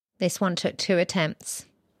This one took 2 attempts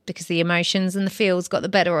because the emotions and the feels got the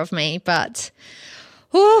better of me. But,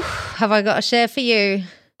 have I got a share for you?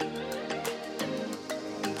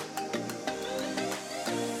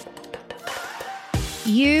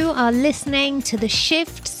 You are listening to the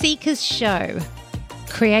Shift Seekers Show,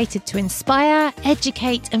 created to inspire,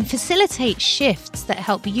 educate, and facilitate shifts that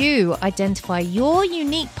help you identify your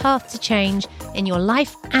unique path to change in your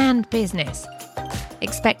life and business.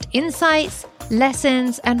 Expect insights,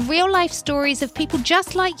 lessons, and real-life stories of people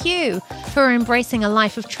just like you who are embracing a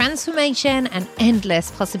life of transformation and endless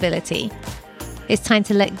possibility. It's time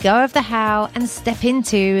to let go of the how and step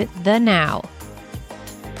into the now.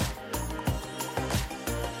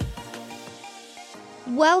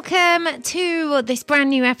 Welcome to this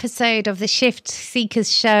brand new episode of the Shift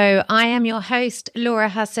Seekers Show. I am your host, Laura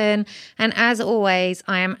Hassan, and as always,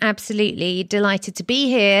 I am absolutely delighted to be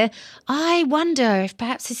here. I wonder if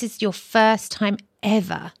perhaps this is your first time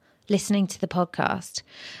ever listening to the podcast.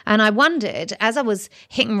 And I wondered, as I was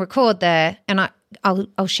hitting record there, and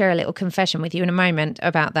I'll share a little confession with you in a moment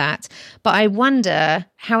about that. But I wonder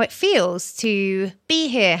how it feels to be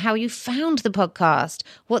here, how you found the podcast,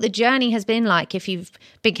 what the journey has been like if you've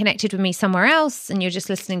been connected with me somewhere else and you're just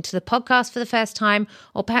listening to the podcast for the first time,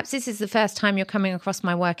 or perhaps this is the first time you're coming across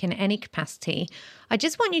my work in any capacity. I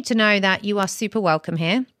just want you to know that you are super welcome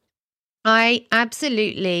here. I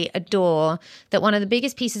absolutely adore that one of the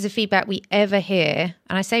biggest pieces of feedback we ever hear,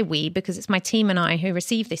 and I say we because it's my team and I who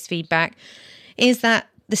receive this feedback, is that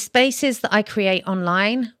the spaces that I create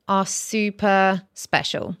online are super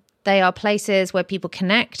special. They are places where people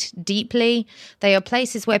connect deeply. They are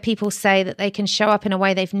places where people say that they can show up in a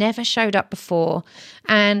way they've never showed up before.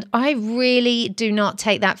 And I really do not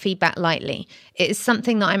take that feedback lightly. It is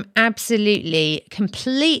something that I'm absolutely,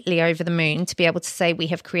 completely over the moon to be able to say we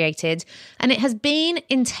have created. And it has been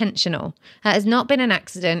intentional. It has not been an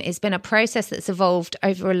accident. It's been a process that's evolved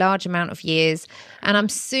over a large amount of years. And I'm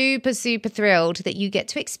super, super thrilled that you get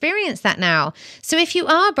to experience that now. So if you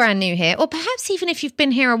are brand new here, or perhaps even if you've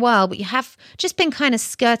been here a while, but you have just been kind of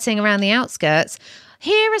skirting around the outskirts,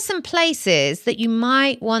 here are some places that you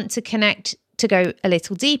might want to connect to go a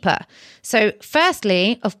little deeper. So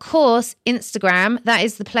firstly, of course, Instagram. That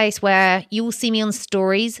is the place where you will see me on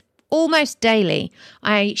stories almost daily.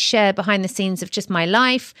 I share behind the scenes of just my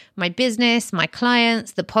life, my business, my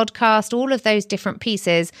clients, the podcast. All of those different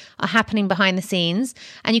pieces are happening behind the scenes.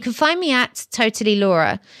 And you can find me at Totally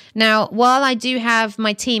Laura. Now, while I do have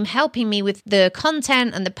my team helping me with the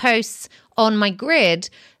content and the posts on my grid,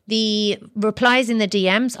 the replies in the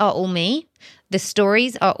DMs are all me. The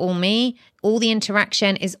stories are all me. All the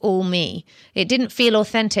interaction is all me. It didn't feel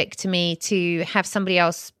authentic to me to have somebody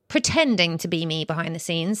else pretending to be me behind the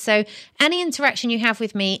scenes. So any interaction you have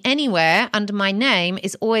with me anywhere under my name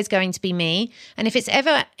is always going to be me. And if it's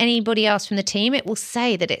ever anybody else from the team, it will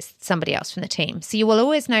say that it's somebody else from the team. So you will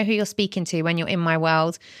always know who you're speaking to when you're in my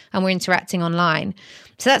world and we're interacting online.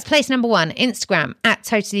 So that's place number 1, Instagram, at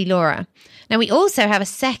Totally Laura. Now, we also have a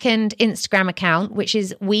second Instagram account, which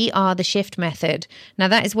is We Are the Shift Method. Now,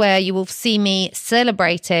 that is where you will see me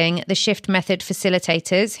celebrating the Shift Method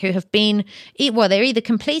facilitators who have been, they're either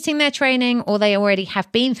completing their training or they already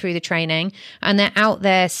have been through the training, and they're out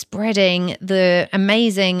there spreading the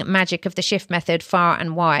amazing magic of the Shift Method far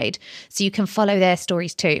and wide. So you can follow their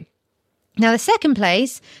stories too. Now, the second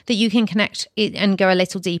place that you can connect and go a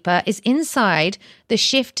little deeper is inside the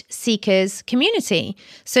Shift Seekers community.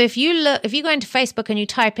 So if you go into Facebook and you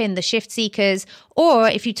type in the Shift Seekers, or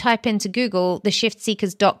if you type into Google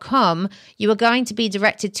theshiftseekers.com, you are going to be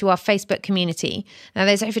directed to our Facebook community. Now,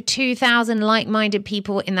 there's over 2,000 like-minded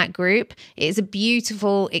people in that group. It is a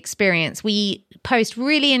beautiful experience. We post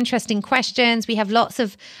really interesting questions. We have lots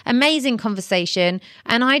of amazing conversation,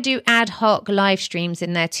 and I do ad hoc live streams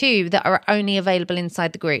in there too that are only available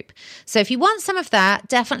inside the group. So if you want some of that,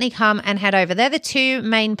 definitely come and head over. They're the 2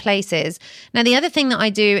 main places. Now, the other thing that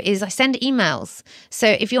I do is I send emails.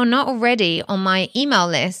 So if you're not already on my email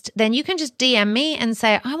list, then you can just DM me and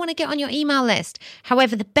say, I want to get on your email list.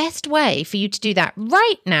 However, the best way for you to do that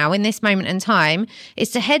right now in this moment in time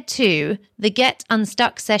is to head to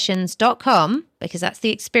thegetunstucksessions.com, because that's the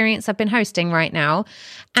experience I've been hosting right now,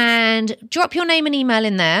 and drop your name and email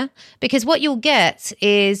in there, because what you'll get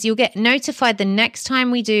is you'll get notified the next time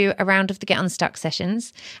we do a round of the Get Unstuck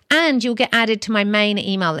sessions, and you'll get added to my main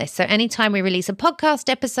email list. So anytime we release a podcast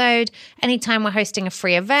episode, anytime we're hosting a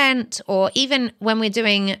free event, or even when we're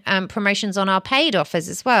doing promotions on our paid offers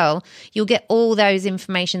as well, you'll get all those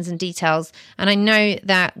informations and details. And I know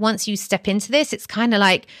that once you step into this, it's kind of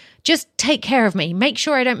like just take care of me. Make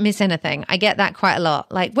sure I don't miss anything. I get that quite a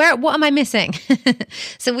lot. Like, what am I missing?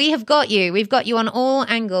 So we have got you. We've got you on all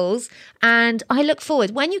angles. And I look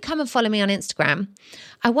forward. When you come and follow me on Instagram,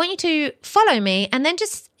 I want you to follow me and then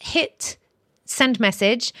just hit send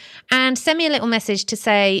message and send me a little message to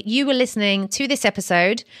say you were listening to this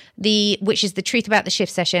episode, which is the truth about the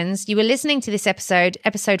shift sessions. You were listening to this episode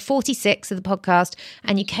 46 of the podcast,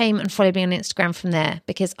 and you came and followed me on Instagram from there,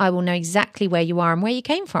 because I will know exactly where you are and where you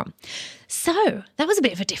came from. So that was a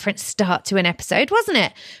bit of a different start to an episode, wasn't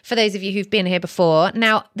it? For those of you who've been here before.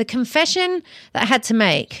 Now, the confession that I had to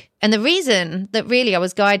make, and the reason that really I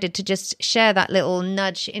was guided to just share that little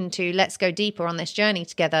nudge into let's go deeper on this journey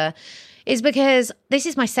together, is because this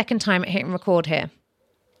is my second time at hitting record here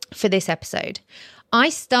for this episode. I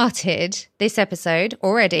started this episode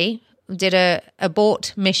already, did a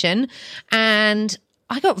abort mission, and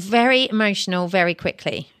I got very emotional very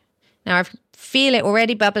quickly. Now, I feel it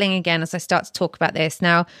already bubbling again as I start to talk about this.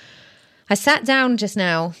 Now, I sat down just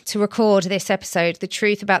now to record this episode, The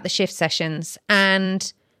Truth About the Shift Sessions,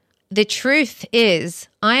 and the truth is,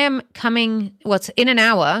 I am coming, in an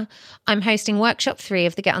hour, I'm hosting workshop 3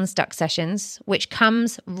 of the Get Unstuck sessions, which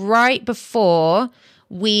comes right before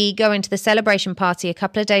we go into the celebration party a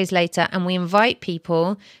couple of days later, and we invite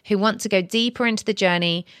people who want to go deeper into the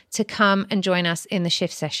journey to come and join us in the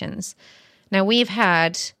shift sessions. Now, we've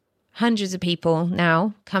had hundreds of people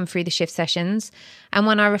now come through the shift sessions, and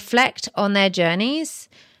when I reflect on their journeys,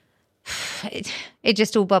 it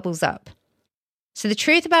just all bubbles up. So the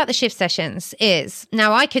truth about the shift sessions is,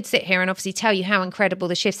 now I could sit here and obviously tell you how incredible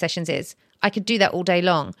the shift sessions is. I could do that all day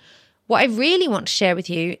long. What I really want to share with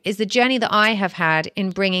you is the journey that I have had in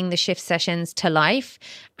bringing the shift sessions to life,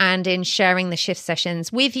 and in sharing the shift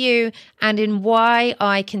sessions with you, and in why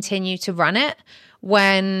I continue to run it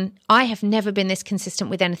when I have never been this consistent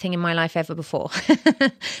with anything in my life ever before.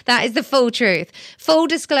 That is the full truth. Full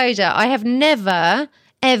disclosure, I have never,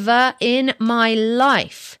 ever in my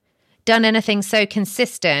life done anything so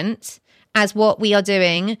consistent as what we are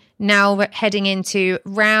doing now, heading into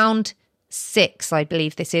round 6, I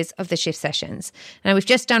believe this is, of the shift sessions. Now, we've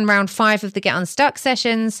just done round 5 of the Get Unstuck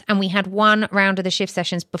sessions, and we had 1 round of the shift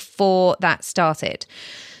sessions before that started.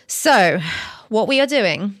 So what we are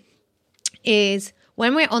doing is,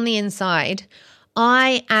 when we're on the inside,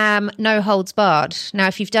 I am no holds barred. Now,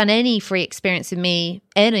 if you've done any free experience with me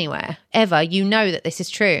anywhere, ever, you know that this is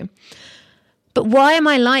true. But why am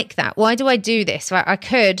I like that? Why do I do this? I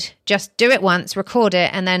could just do it once, record it,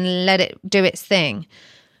 and then let it do its thing.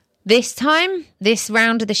 This time, this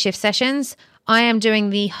round of the shift sessions, I am doing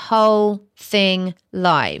the whole thing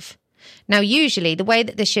live. Now, usually the way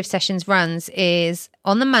that the shift sessions runs is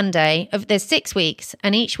on the Monday, there's 6 weeks,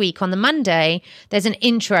 and each week on the Monday, there's an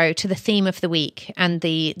intro to the theme of the week and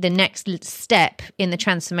the next step in the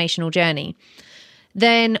transformational journey.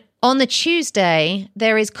 Then on the Tuesday,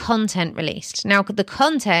 there is content released. Now, the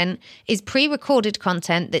content is pre-recorded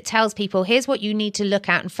content that tells people, here's what you need to look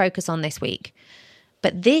at and focus on this week.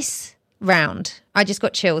 But this round, I just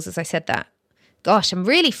got chills as I said that. Gosh, I'm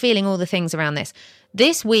really feeling all the things around this.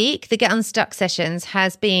 This week, the Get Unstuck sessions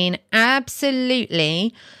has been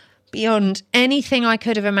absolutely beyond anything I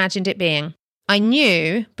could have imagined it being. I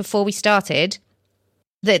knew before we started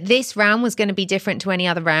that this round was going to be different to any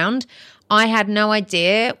other round. I had no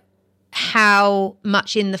idea how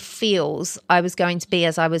much in the feels I was going to be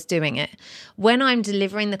as I was doing it. When I'm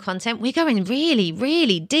delivering the content, we're going really,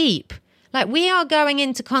 really deep. Like, we are going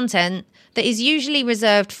into content that is usually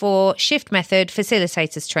reserved for shift method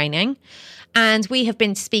facilitators training. And we have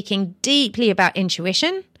been speaking deeply about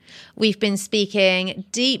intuition. We've been speaking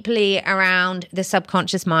deeply around the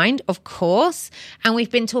subconscious mind, of course. And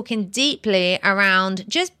we've been talking deeply around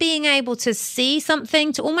just being able to see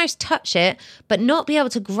something, to almost touch it, but not be able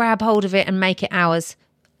to grab hold of it and make it ours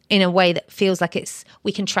in a way that feels like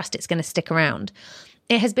we can trust it's going to stick around.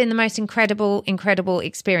 It has been the most incredible, incredible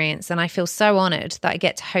experience. And I feel so honored that I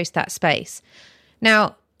get to host that space.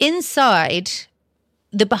 Now, inside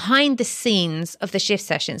the behind the scenes of the shift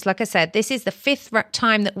sessions, like I said, this is the 5th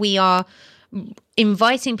time that we are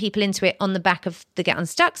inviting people into it on the back of the Get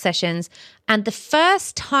Unstuck sessions. And the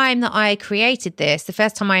first time that I created this, the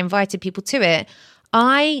first time I invited people to it,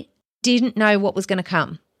 I didn't know what was going to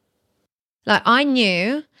come. Like, I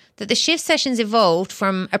knew that the shift sessions evolved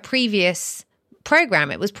from a previous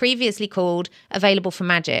program. It was previously called Available for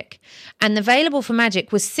Magic. And Available for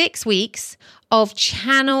Magic was 6 weeks of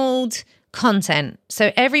channeled content.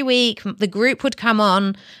 So every week the group would come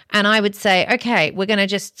on and I would say, okay, we're going to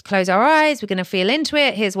just close our eyes. We're going to feel into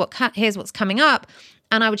it. Here's what's coming up.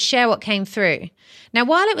 And I would share what came through. Now,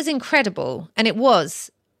 while it was incredible, and it was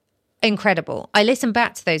incredible. I listen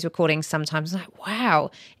back to those recordings sometimes. I'm like,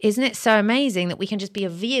 wow, isn't it so amazing that we can just be a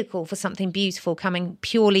vehicle for something beautiful coming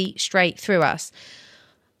purely straight through us?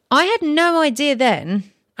 I had no idea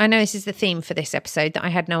then. I know this is the theme for this episode, that I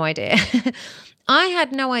had no idea. I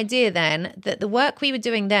had no idea then that the work we were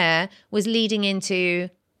doing there was leading into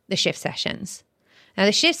the shift sessions. Now,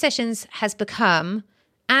 the shift sessions has become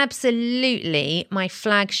absolutely my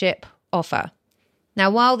flagship offer. Now,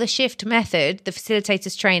 while the shift method, the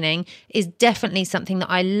facilitators training, is definitely something that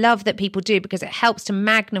I love that people do because it helps to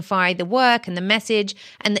magnify the work and the message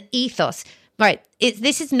and the ethos. Right.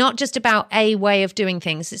 This is not just about a way of doing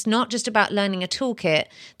things. It's not just about learning a toolkit.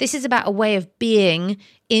 This is about a way of being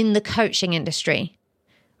in the coaching industry.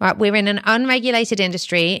 Right. We're in an unregulated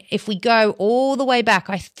industry. If we go all the way back,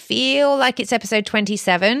 I feel like it's episode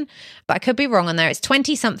 27, but I could be wrong on there. It's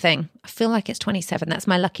 20 something. I feel like it's 27. That's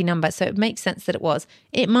my lucky number. So it makes sense that it was.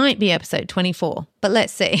 It might be episode 24, but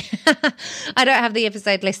let's see. I don't have the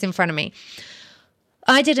episode list in front of me.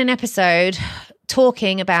 I did an episode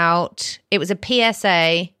talking about, it was a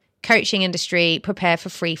PSA, coaching industry, prepare for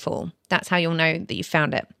free fall. That's how you'll know that you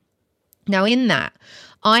found it. Now, in that,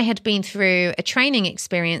 I had been through a training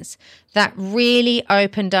experience that really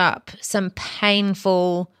opened up some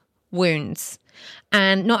painful wounds.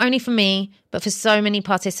 And not only for me, but for so many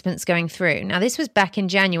participants going through. Now, this was back in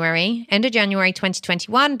January, end of January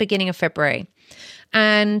 2021, beginning of February.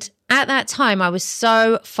 And at that time, I was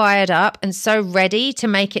so fired up and so ready to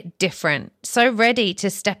make it different, so ready to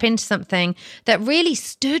step into something that really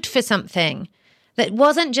stood for something, that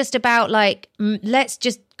wasn't just about like, let's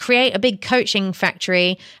just create a big coaching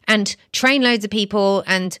factory and train loads of people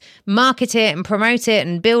and market it and promote it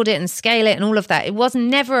and build it and scale it and all of that. It was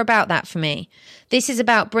never about that for me. This is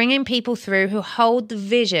about bringing people through who hold the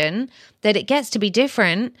vision that it gets to be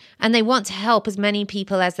different and they want to help as many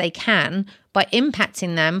people as they can by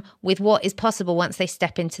impacting them with what is possible once they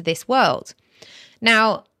step into this world.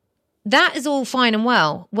 Now, that is all fine and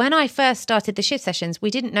well. When I first started the shift sessions, we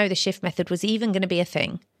didn't know the shift method was even going to be a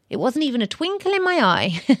thing. It wasn't even a twinkle in my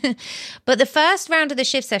eye. But the first round of the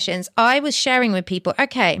shift sessions, I was sharing with people,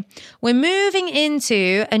 okay, we're moving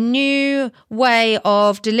into a new way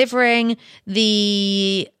of delivering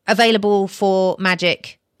the Available for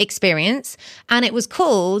Magic experience. And it was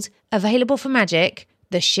called Available for Magic,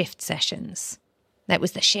 the Shift Sessions. That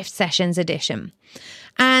was the Shift Sessions edition.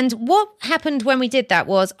 And what happened when we did that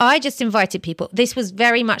was I just invited people. This was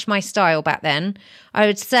very much my style back then. I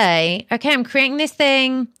would say, okay, I'm creating this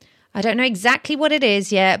thing. I don't know exactly what it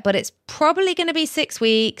is yet, but it's probably going to be 6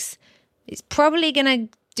 weeks. It's probably going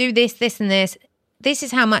to do this, this, and this. This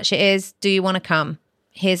is how much it is. Do you want to come?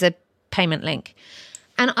 Here's a payment link.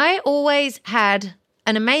 And I always had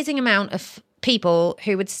an amazing amount of people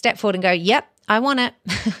who would step forward and go, yep, I want it.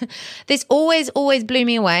 This always blew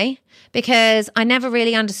me away because I never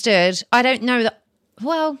really understood. I don't know that,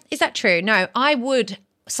 well, is that true? No, I would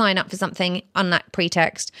sign up for something on that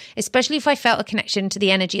pretext, especially if I felt a connection to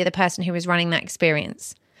the energy of the person who was running that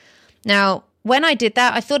experience. Now, when I did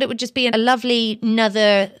that, I thought it would just be a lovely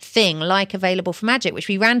another thing like Available for Magic, which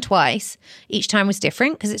we ran twice. Each time was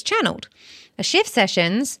different because it's channeled. The Shift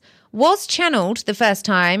Sessions was channeled the first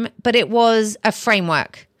time, but it was a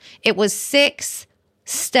framework. It was 6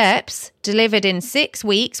 steps delivered in 6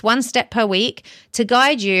 weeks, 1 step per week, to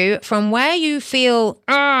guide you from where you feel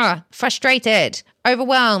frustrated,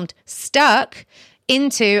 overwhelmed, stuck,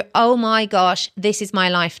 into, oh my gosh, this is my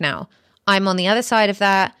life now. I'm on the other side of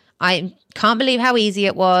that. I can't believe how easy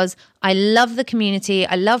it was. I love the community.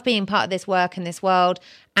 I love being part of this work and this world.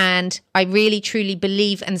 And I really, truly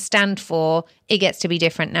believe and stand for it gets to be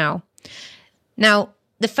different now. Now,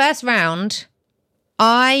 the first round,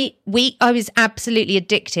 I was absolutely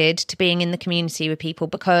addicted to being in the community with people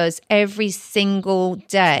because every single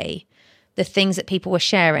day, the things that people were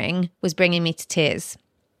sharing was bringing me to tears.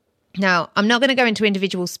 Now, I'm not going to go into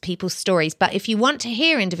individual people's stories, but if you want to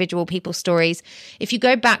hear individual people's stories, if you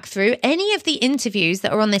go back through any of the interviews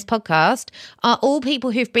that are on this podcast are all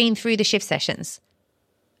people who've been through the shift sessions.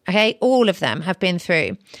 Okay, all of them have been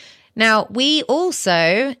through. Now, we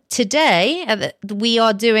also, today, we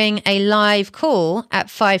are doing a live call at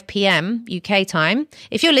 5 p.m. UK time.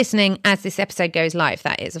 If you're listening as this episode goes live,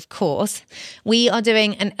 that is, of course. We are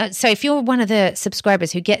doing, so if you're one of the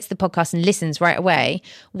subscribers who gets the podcast and listens right away,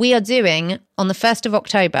 we are doing, on the 1st of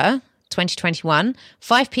October, 2021,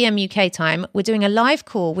 5 p.m. UK time, we're doing a live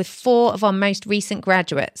call with 4 of our most recent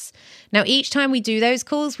graduates. Now, each time we do those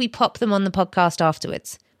calls, we pop them on the podcast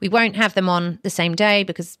afterwards. We won't have them on the same day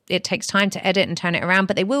because it takes time to edit and turn it around,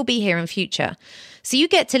 but they will be here in future. So you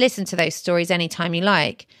get to listen to those stories anytime you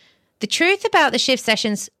like. The truth about the shift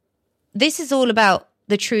sessions, this is all about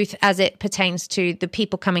the truth as it pertains to the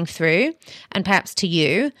people coming through and perhaps to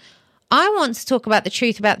you. I want to talk about the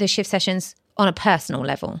truth about the shift sessions on a personal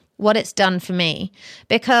level, what it's done for me.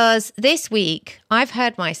 Because this week, I've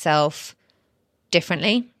heard myself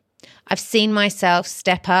differently. I've seen myself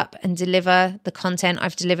step up and deliver the content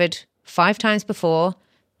I've delivered 5 times before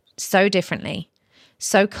so differently,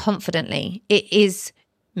 so confidently. It is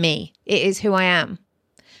me. It is who I am.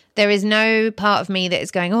 There is no part of me that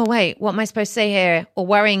is going, oh, wait, what am I supposed to say here? Or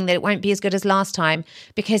worrying that it won't be as good as last time,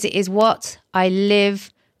 because it is what I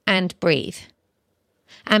live and breathe.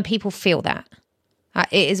 And people feel that.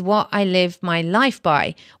 It is what I live my life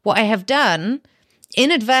by. What I have done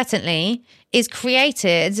inadvertently is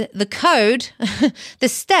created the code, the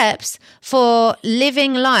steps for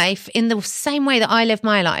living life in the same way that I live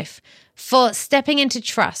my life, for stepping into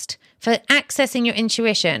trust, for accessing your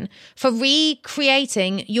intuition, for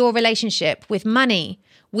recreating your relationship with money,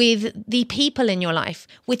 with the people in your life,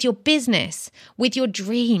 with your business, with your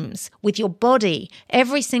dreams, with your body.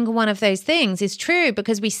 Every single one of those things is true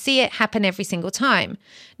because we see it happen every single time.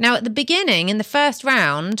 Now, at the beginning, in the first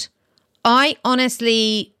round, I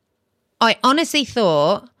honestly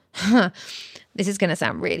thought, this is going to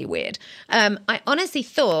sound really weird. I honestly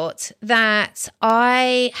thought that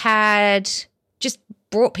I had just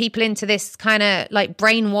brought people into this kind of like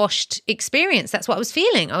brainwashed experience. That's what I was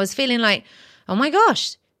feeling. I was feeling like, oh my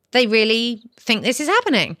gosh, they really think this is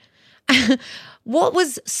happening. What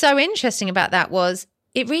was so interesting about that was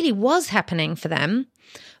it really was happening for them.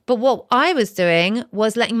 But what I was doing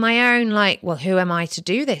was letting my own, like, well, who am I to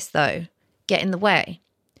do this though, get in the way.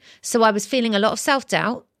 So I was feeling a lot of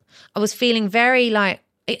self-doubt. I was feeling very like,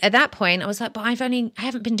 at that point, I was like, but I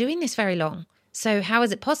haven't been doing this very long. So how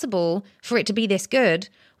is it possible for it to be this good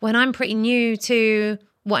when I'm pretty new to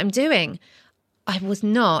what I'm doing? I was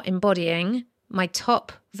not embodying my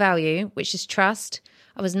top value, which is trust.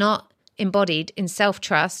 I was not embodied in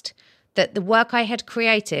self-trust that the work I had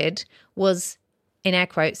created was, in air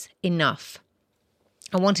quotes, enough.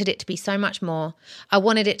 I wanted it to be so much more. I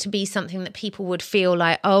wanted it to be something that people would feel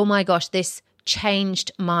like, oh my gosh, this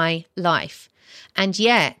changed my life. And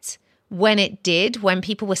yet, when it did, when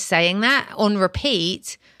people were saying that on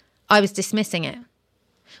repeat, I was dismissing it,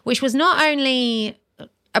 which was not only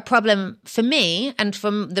a problem for me and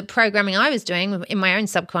from the programming I was doing in my own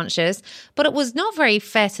subconscious, but it was not very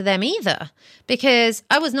fair to them either, because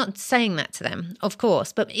I was not saying that to them, of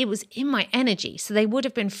course, but it was in my energy, so they would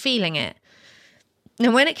have been feeling it.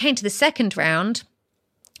 Now, when it came to the second round,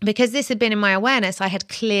 because this had been in my awareness, I had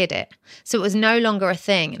cleared it. So it was no longer a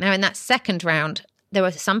thing. Now, in that second round, there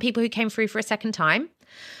were some people who came through for a second time.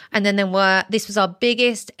 And then this was our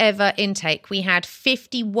biggest ever intake. We had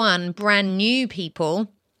 51 brand new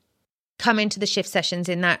people come into the shift sessions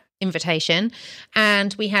in that invitation.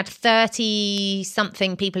 And we had 30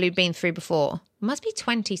 something people who'd been through before. It must be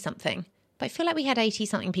 20 something. But I feel like we had 80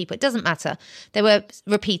 something people. It doesn't matter. There were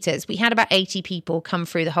repeaters. We had about 80 people come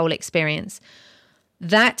through the whole experience.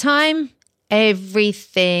 That time,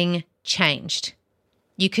 everything changed.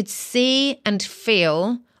 You could see and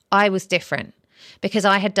feel I was different because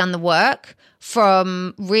I had done the work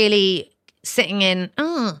from really sitting in,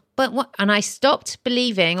 but what? And I stopped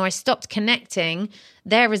believing, or I stopped connecting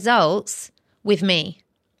their results with me.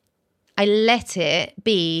 I let it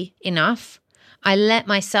be enough. I let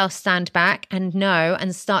myself stand back and know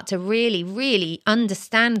and start to really, really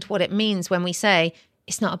understand what it means when we say,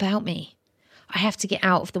 it's not about me. I have to get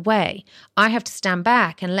out of the way. I have to stand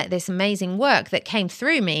back and let this amazing work that came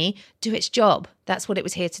through me do its job. That's what it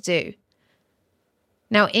was here to do.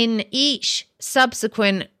 Now, in each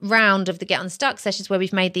subsequent round of the Get Unstuck sessions where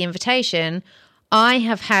we've made the invitation, I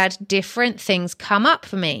have had different things come up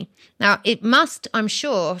for me. Now, it must, I'm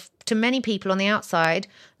sure, to many people on the outside,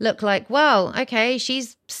 look like, well, okay,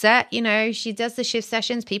 she's set, she does the shift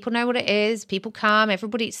sessions, people know what it is, people come,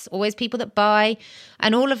 everybody's always people that buy,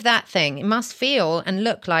 and all of that thing. It must feel and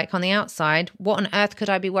look like on the outside, what on earth could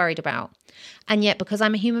I be worried about? And yet, because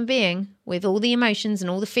I'm a human being with all the emotions and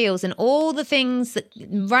all the feels and all the things that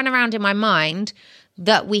run around in my mind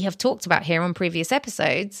that we have talked about here on previous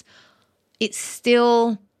episodes, it's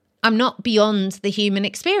still, I'm not beyond the human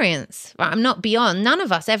experience. I'm not beyond, none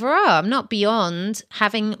of us ever are. I'm not beyond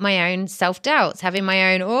having my own self-doubts, having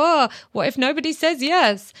my own, what if nobody says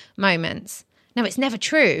yes moments. Now, it's never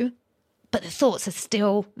true, but the thoughts are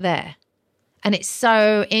still there. And it's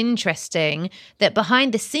so interesting that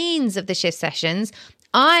behind the scenes of the shift sessions,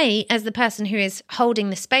 I, as the person who is holding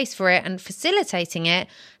the space for it and facilitating it,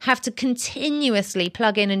 have to continuously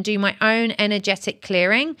plug in and do my own energetic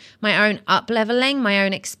clearing, my own up-leveling, my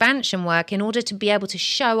own expansion work in order to be able to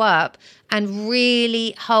show up and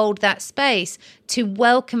really hold that space to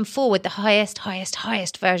welcome forward the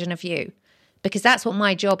highest version of you. Because that's what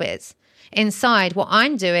my job is. Inside, what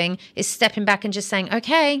I'm doing is stepping back and just saying,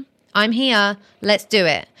 okay, I'm here. Let's do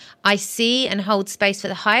it. I see and hold space for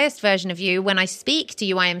the highest version of you. When I speak to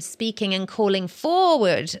you, I am speaking and calling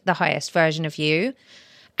forward the highest version of you.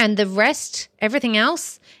 And the rest, everything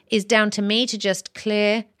else, is down to me to just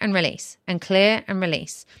clear and release and clear and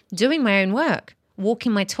release. Doing my own work,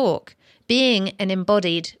 walking my talk, being an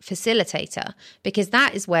embodied facilitator, because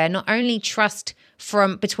that is where not only trust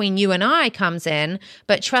from between you and I comes in,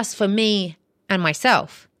 but trust for me and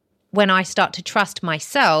myself. When I start to trust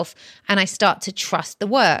myself and I start to trust the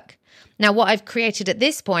work. Now, what I've created at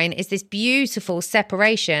this point is this beautiful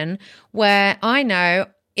separation where I know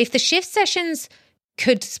if the shift sessions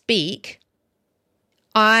could speak,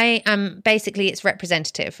 I am basically its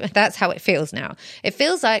representative. That's how it feels now. It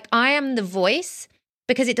feels like I am the voice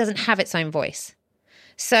because it doesn't have its own voice.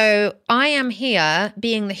 So I am here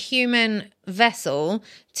being the human vessel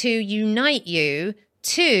to unite you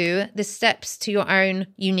to the steps to your own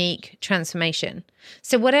unique transformation.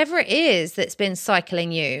 So whatever it is that's been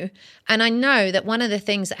cycling you, and I know that one of the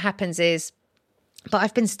things that happens is, but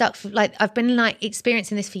I've been stuck, I've been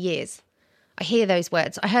experiencing this for years. I hear those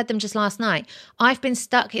words. I heard them just last night. I've been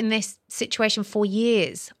stuck in this situation for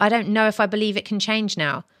years. I don't know if I believe it can change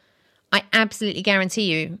now. I absolutely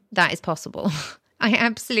guarantee you that is possible. I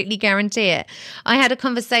absolutely guarantee it. I had a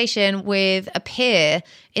conversation with a peer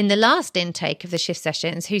in the last intake of the shift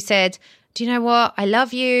sessions who said, do you know what? I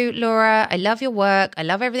love you, Laura. I love your work. I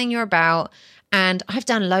love everything you're about. And I've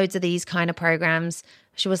done loads of these kind of programs.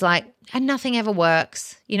 She was like, and nothing ever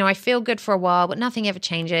works. You know, I feel good for a while, but nothing ever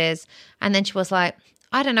changes. And then she was like,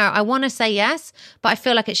 I don't know. I want to say yes, but I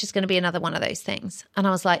feel like it's just going to be another one of those things. And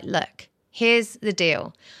I was like, look, here's the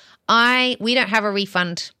deal. We don't have a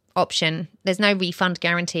refund option. There's no refund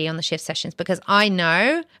guarantee on the shift sessions because I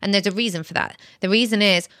know, and there's a reason for that. The reason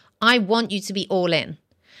is I want you to be all in.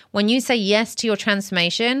 When you say yes to your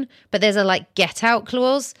transformation, but there's a get out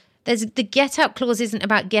clause, the get out clause isn't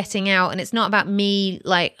about getting out, and it's not about me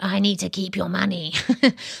I need to keep your money.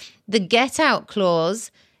 The get out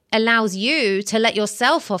clause allows you to let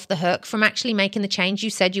yourself off the hook from actually making the change you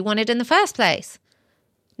said you wanted in the first place.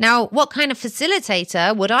 Now, what kind of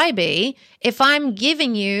facilitator would I be if I'm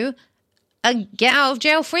giving you a get out of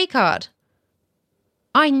jail free card?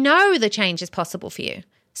 I know the change is possible for you.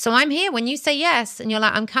 So I'm here when you say yes and you're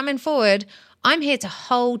like, I'm coming forward. I'm here to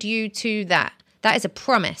hold you to that. That is a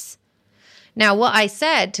promise. Now, what I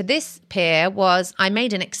said to this peer was I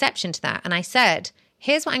made an exception to that. And I said,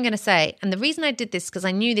 here's what I'm going to say. And the reason I did this because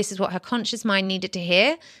I knew this is what her conscious mind needed to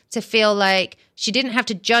hear, to feel like she didn't have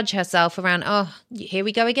to judge herself around, oh, here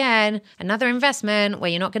we go again, another investment where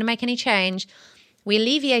you're not going to make any change. We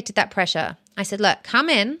alleviated that pressure. I said, look, come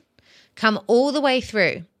in, come all the way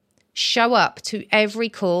through, show up to every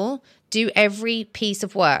call, do every piece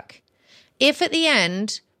of work. If at the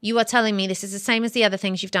end you are telling me this is the same as the other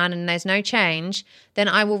things you've done and there's no change, then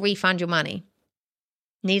I will refund your money.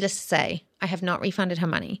 Needless to say, I have not refunded her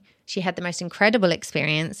money. She had the most incredible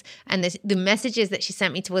experience. And the messages that she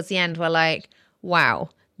sent me towards the end were like, wow,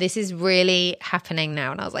 this is really happening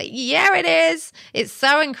now. And I was like, yeah, it is. It's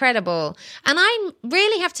so incredible. And I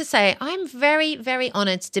really have to say, I'm very, very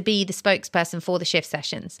honored to be the spokesperson for the shift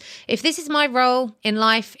sessions. If this is my role in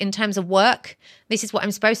life in terms of work, this is what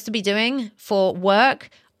I'm supposed to be doing for work,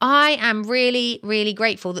 I am really, really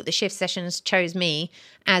grateful that the shift sessions chose me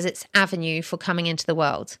as its avenue for coming into the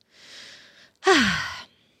world.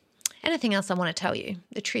 Anything else I want to tell you?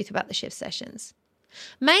 The truth about the shift sessions.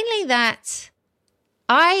 Mainly that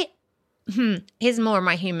here's more of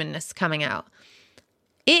my humanness coming out.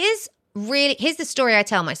 It is really, here's the story I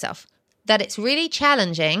tell myself, that it's really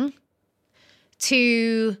challenging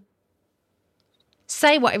to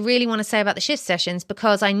say what I really want to say about the shift sessions,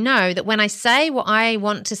 because I know that when I say what I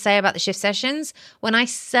want to say about the shift sessions, when I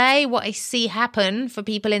say what I see happen for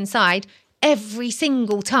people inside, every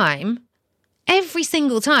single time,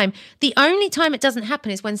 the only time it doesn't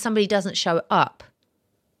happen is when somebody doesn't show up.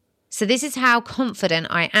 So this is how confident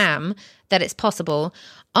I am that it's possible.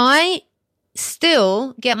 I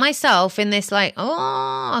still get myself in this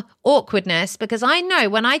awkwardness, because I know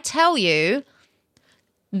when I tell you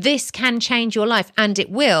this can change your life, and it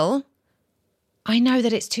will, I know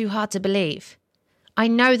that it's too hard to believe. I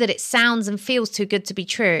know that it sounds and feels too good to be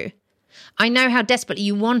true. I know how desperately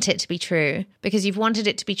you want it to be true because you've wanted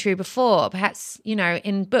it to be true before. Perhaps,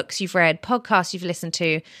 in books you've read, podcasts you've listened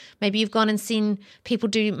to. Maybe you've gone and seen people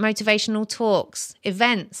do motivational talks,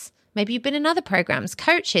 events. Maybe you've been in other programs,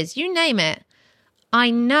 coaches, you name it. I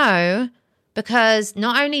know because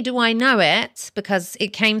not only do I know it because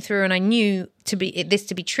it came through and I knew this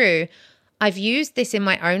to be true, I've used this in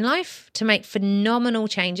my own life to make phenomenal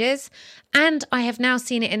changes. And I have now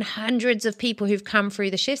seen it in hundreds of people who've come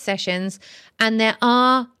through the shift sessions, and there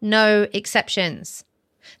are no exceptions.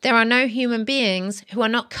 There are no human beings who are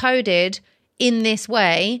not coded in this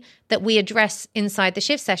way that we address inside the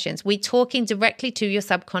shift sessions. We're talking directly to your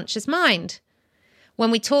subconscious mind. When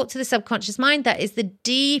we talk to the subconscious mind, that is the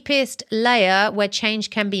deepest layer where change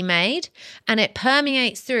can be made, and it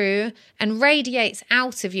permeates through and radiates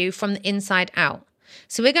out of you from the inside out.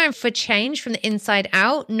 So we're going for change from the inside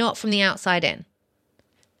out, not from the outside in.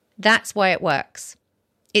 That's why it works.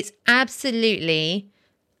 It's absolutely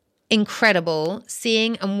incredible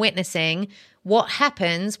seeing and witnessing what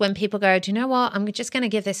happens when people go, do you know what? I'm just going to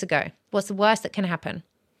give this a go. What's the worst that can happen?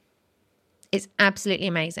 It's absolutely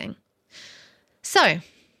amazing. So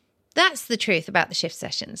that's the truth about the shift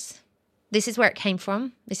sessions. This is where it came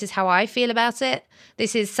from. This is how I feel about it.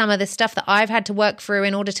 This is some of the stuff that I've had to work through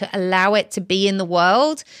in order to allow it to be in the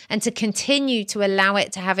world and to continue to allow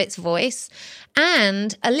it to have its voice.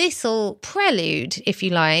 And a little prelude, if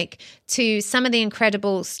you like, to some of the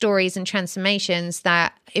incredible stories and transformations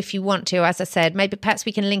that, if you want to, as I said, maybe perhaps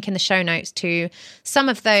we can link in the show notes to some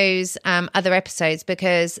of those other episodes,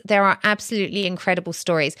 because there are absolutely incredible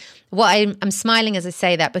stories. I'm smiling as I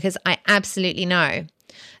say that because I absolutely know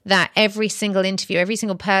that every single interview, every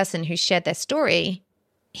single person who shared their story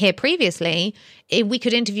here previously, we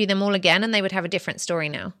could interview them all again and they would have a different story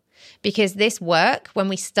now. Because this work, when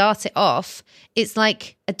we start it off, it's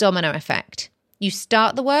like a domino effect. You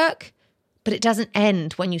start the work, but it doesn't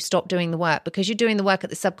end when you stop doing the work. Because you're doing the work at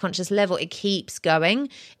the subconscious level, it keeps going.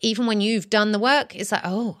 Even when you've done the work, it's like,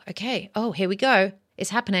 oh, okay, oh, here we go. It's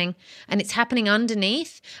happening. And it's happening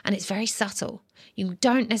underneath, and it's very subtle. You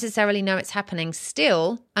don't necessarily know it's happening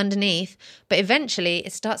still underneath, but eventually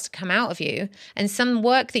it starts to come out of you. And some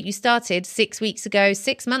work that you started 6 weeks ago,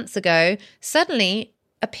 6 months ago, suddenly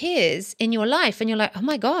appears in your life. And you're like, oh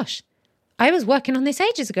my gosh, I was working on this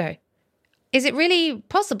ages ago. Is it really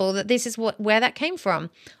possible that this is where that came from?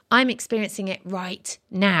 I'm experiencing it right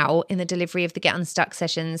now in the delivery of the Get Unstuck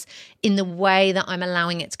sessions, in the way that I'm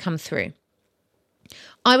allowing it to come through.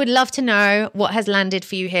 I would love to know what has landed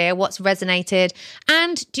for you here, what's resonated.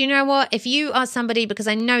 And do you know what? If you are somebody, because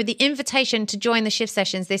I know the invitation to join the shift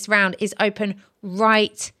sessions this round is open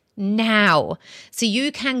right now. So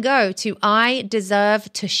you can go to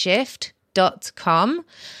ideservetoshift.com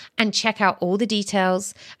and check out all the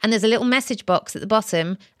details. And there's a little message box at the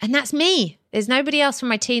bottom, and that's me. There's nobody else from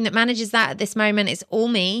my team that manages that at this moment. It's all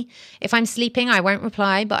me. If I'm sleeping, I won't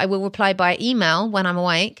reply, but I will reply by email when I'm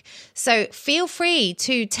awake. So feel free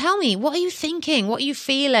to tell me, what are you thinking? What are you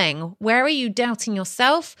feeling? Where are you doubting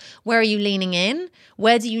yourself? Where are you leaning in?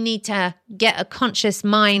 Where do you need to get a conscious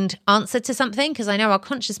mind answer to something? Because I know our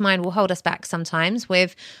conscious mind will hold us back sometimes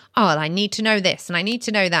with, oh, I need to know this and I need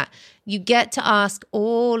to know that. You get to ask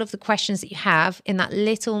all of the questions that you have in that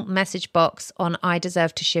little message box on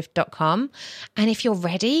ideservetoshift.com. And if you're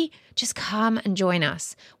ready, just come and join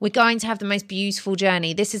us. We're going to have the most beautiful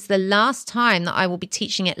journey. This is the last time that I will be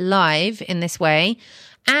teaching it live in this way.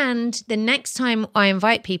 And the next time I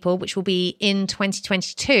invite people, which will be in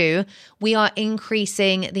 2022, we are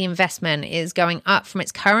increasing the investment. It is going up from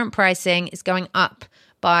its current pricing. It's going up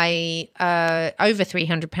by over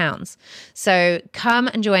 £300. So come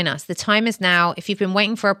and join us. The time is now. If you've been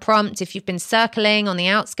waiting for a prompt, if you've been circling on the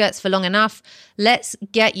outskirts for long enough, let's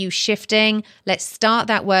get you shifting. Let's start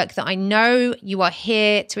that work that I know you are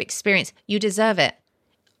here to experience. You deserve it.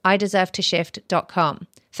 ideservetoshift.com.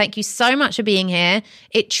 Thank you so much for being here.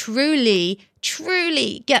 It truly,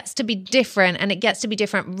 truly gets to be different, and it gets to be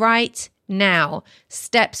different right now.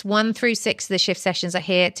 Steps 1 through 6 of the shift sessions are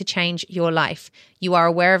here to change your life. You are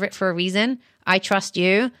aware of it for a reason. I trust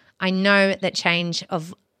you. I know that change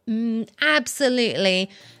of absolutely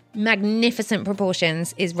magnificent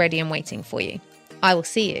proportions is ready and waiting for you. I will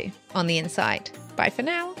see you on the inside. Bye for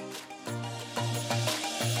now.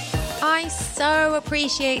 I so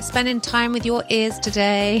appreciate spending time with your ears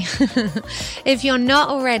today. If you're not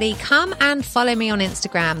already, come and follow me on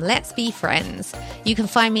Instagram. Let's be friends. You can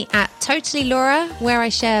find me at Totally Laura, where I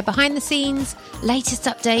share behind the scenes, latest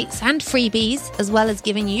updates and freebies, as well as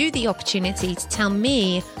giving you the opportunity to tell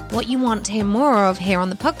me what you want to hear more of here on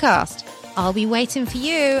the podcast. I'll be waiting for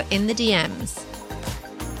you in the DMs.